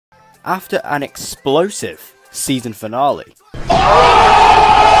after an explosive season finale.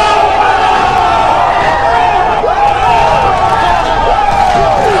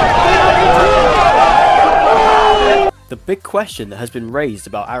 The big question that has been raised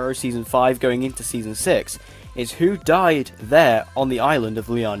about Arrow Season 5 going into Season 6 is who died there on the island of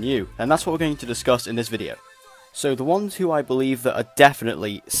Lian, and that's what we're going to discuss in this video. So the ones who I believe that are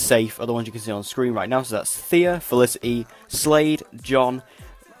definitely safe are the ones you can see on screen right now, so that's Thea, Felicity, Slade, John,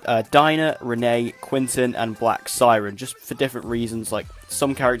 Dinah, Renee, Quinton, and Black Siren, just for different reasons. Like,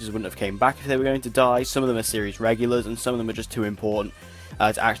 some characters wouldn't have came back if they were going to die, some of them are series regulars, and some of them are just too important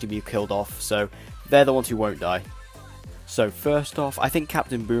to actually be killed off, so they're the ones who won't die. So first off, I think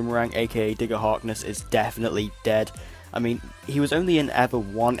Captain Boomerang, aka Digger Harkness, is definitely dead. I mean, he was only in ever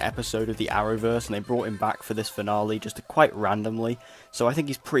one episode of the Arrowverse, and they brought him back for this finale just quite randomly, so I think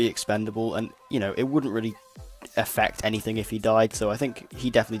he's pretty expendable, and, you know, it wouldn't really affect anything if he died, so I think he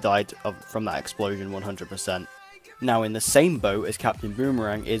definitely died from that explosion 100%. Now, in the same boat as Captain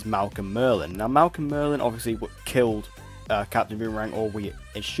Boomerang is Malcolm Merlyn. Now, Malcolm Merlyn obviously killed Captain Boomerang, or we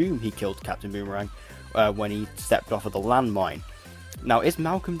assume he killed Captain Boomerang, when he stepped off of the landmine. Now, is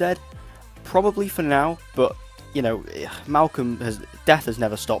Malcolm dead? Probably for now, but, you know, death has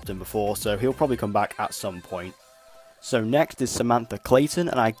never stopped him before, so he'll probably come back at some point. So next is Samantha Clayton,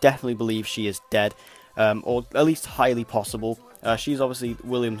 and I definitely believe she is dead, or at least highly possible. She's obviously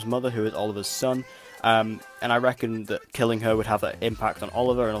William's mother, who is Oliver's son, and I reckon that killing her would have an impact on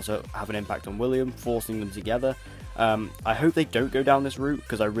Oliver and also have an impact on William, forcing them together. I hope they don't go down this route,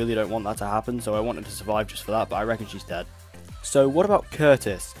 because I really don't want that to happen, so I want her to survive just for that, but I reckon she's dead. So what about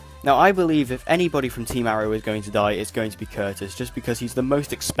Curtis? Now, I believe if anybody from Team Arrow is going to die, it's going to be Curtis, just because he's the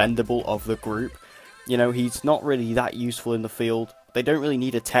most expendable of the group. You know, he's not really that useful in the field. They don't really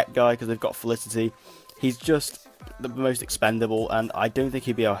need a tech guy because they've got Felicity. He's just the most expendable, and I don't think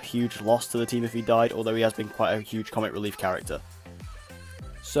he'd be a huge loss to the team if he died, although he has been quite a huge comic relief character.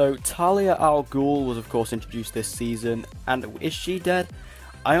 So, Talia al Ghul was of course introduced this season, and is she dead?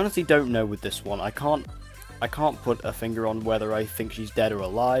 I honestly don't know with this one. I can't put a finger on whether I think she's dead or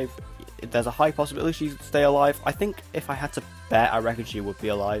alive. There's a high possibility she'd stay alive. I think if I had to bet, I reckon she would be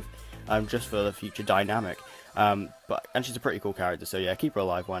alive, just for the future dynamic. And she's a pretty cool character, so yeah, keep her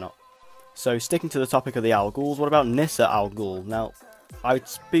alive, why not? So, sticking to the topic of the Al Ghuls, what about Nyssa Al Ghul? Now, I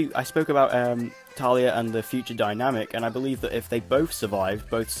spoke about Talia and the future dynamic, and I believe that if they both survived,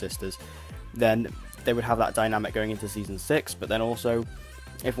 both sisters, then they would have that dynamic going into Season 6, but then also,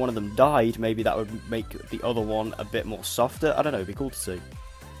 if one of them died, maybe that would make the other one a bit more softer. I don't know, it'd be cool to see.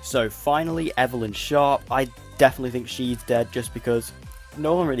 So finally, Evelyn Sharp. I definitely think she's dead, just because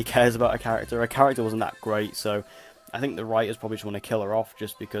no one really cares about her character. Her character wasn't that great, so I think the writers probably just want to kill her off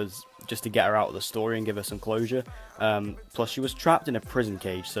just to get her out of the story and give her some closure. Plus, she was trapped in a prison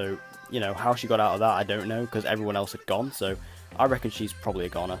cage, so, you know, how she got out of that, I don't know, because everyone else had gone, so I reckon she's probably a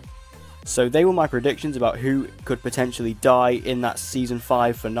goner. So they were my predictions about who could potentially die in that Season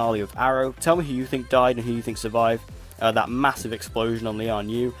 5 finale of Arrow. Tell me who you think died and who you think survived that massive explosion on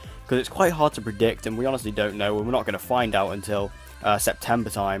Lian, because it's quite hard to predict, and we honestly don't know, and we're not going to find out until September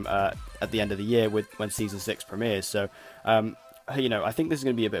time at the end of the year when Season 6 premieres. So, you know, I think this is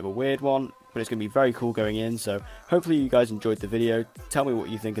going to be a bit of a weird one, but it's going to be very cool going in, so hopefully you guys enjoyed the video. Tell me what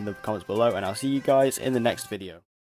you think in the comments below, and I'll see you guys in the next video.